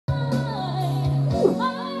Yes!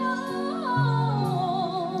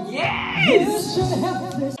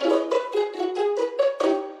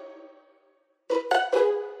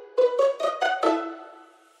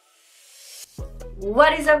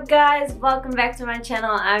 What is up, guys? Welcome back to my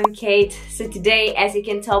channel. I'm Kate. So today, as you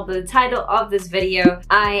can tell by the title of this video,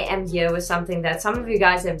 I am here with something that some of you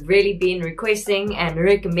guys have really been requesting and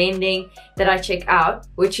recommending that I check out,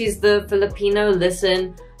 which is the Filipino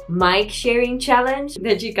Listen mic sharing challenge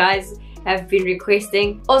that you guys have been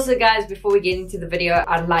requesting. Also, guys, before we get into the video,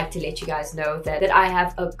 I'd like to let you guys know that I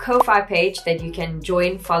have a Ko-fi page that you can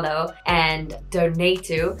join, follow, and donate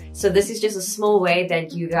to. So this is just a small way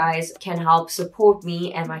that you guys can help support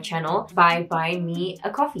me and my channel by buying me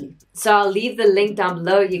a coffee. So I'll leave the link down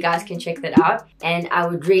below. You guys can check that out, and I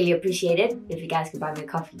would really appreciate it if you guys could buy me a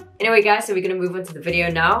coffee. Anyway, guys, so we're gonna move on to the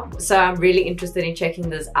video now. So I'm really interested in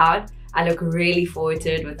checking this out. I look really forward to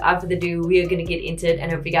it. Without further ado, we are gonna get into it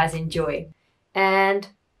and hope you guys enjoy. And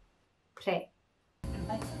play.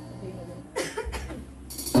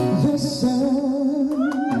 Listen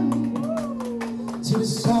to the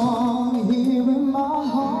song here in my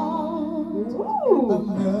heart. A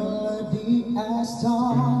melody as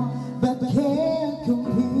strong but can't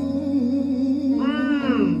compete.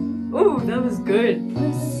 Ooh, that was good.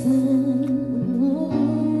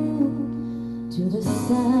 To the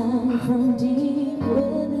sound from deep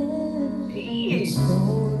within, it's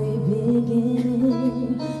slowly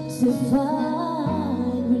beginning to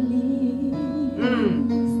find relief.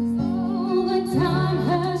 The time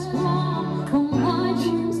has come for my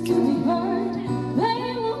dreams to be heard. They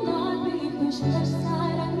will not be pushed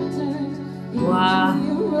aside and returned. Wow.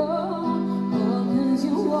 You're wrong, because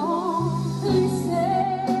you won't listen.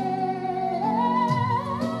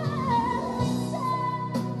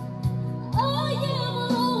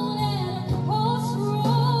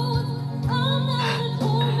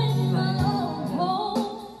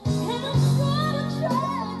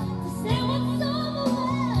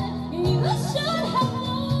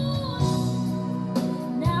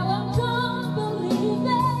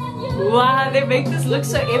 Wow, they make this look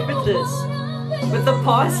so effortless with the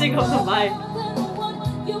passing of the mic.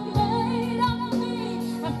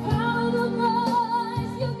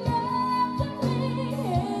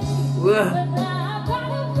 Whoa.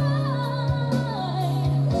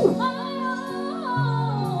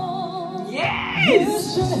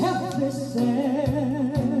 Yes!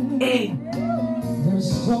 Hey. There's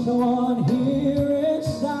someone here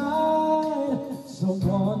inside,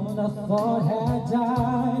 someone I thought had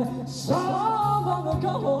died so long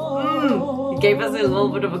ago. It gave us a little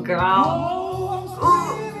bit of a growl.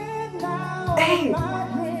 Hey,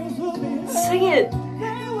 sing it.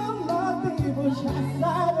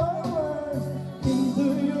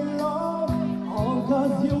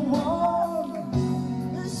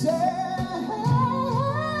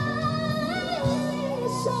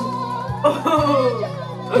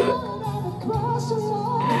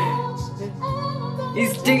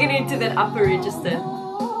 He's digging into that upper register.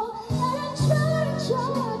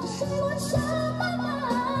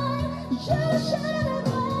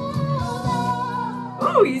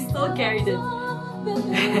 Oh, he still carried it.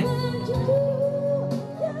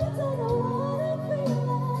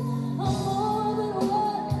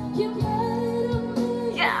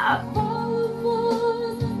 Yeah.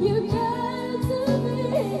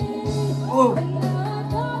 Whoa.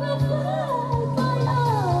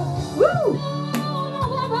 Woo.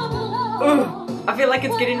 I feel like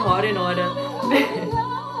it's getting harder and harder.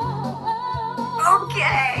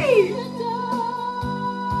 Okay.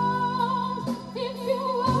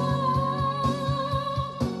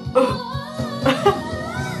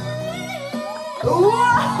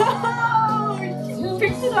 Whoa! She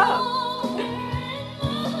picked it up.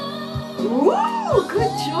 Whoa!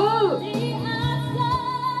 Good job.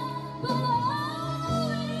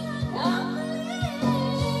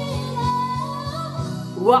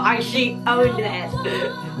 Wow, she owned that.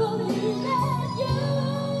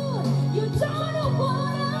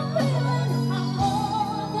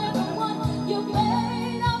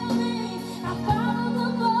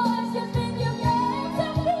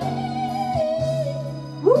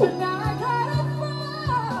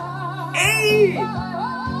 Hey!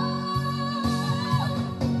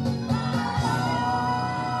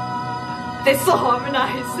 They still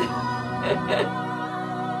harmonize.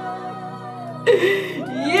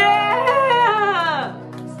 Yeah!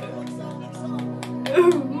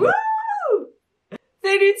 Woo!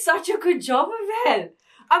 They did such a good job of that.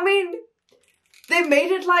 I mean, they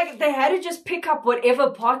made it like they had to just pick up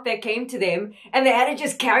whatever part that came to them and they had to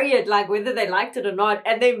just carry it like whether they liked it or not,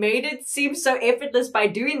 and they made it seem so effortless by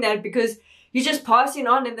doing that because you're just passing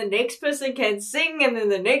on, and the next person can sing, and then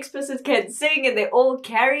the next person can sing, and they all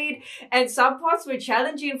carried. And some parts were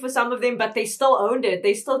challenging for some of them, but they still owned it.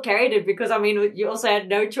 They still carried it because, I mean, you also had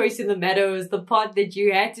no choice in the matter. It was the part that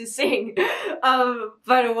you had to sing.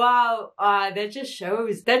 But wow, that just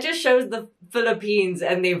shows the Philippines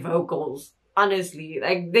and their vocals. Honestly,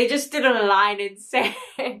 like, they just stood on a line and sang.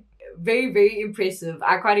 Very, very impressive.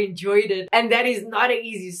 I quite enjoyed it. And that is not an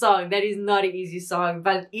easy song. That is not an easy song.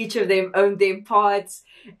 But each of them owned their parts.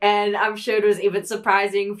 And I'm sure it was even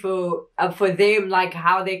surprising for them, like,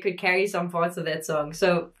 how they could carry some parts of that song.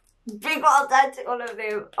 So, big well done to all of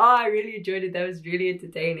them. Oh, I really enjoyed it. That was really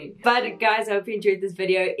entertaining. But guys, I hope you enjoyed this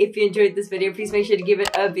video. If you enjoyed this video, please make sure to give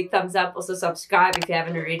it a big thumbs up. Also subscribe if you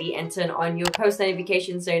haven't already, and turn on your post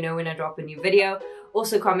notifications so you know when I drop a new video.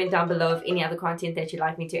 Also comment down below of any other content that you'd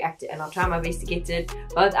like me to act to, and I'll try my best to get to it.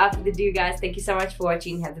 But without further ado, guys, thank you so much for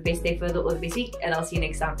watching. Have the best day further or the best week, and I'll see you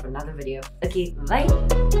next time for another video. Okay,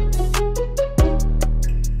 bye.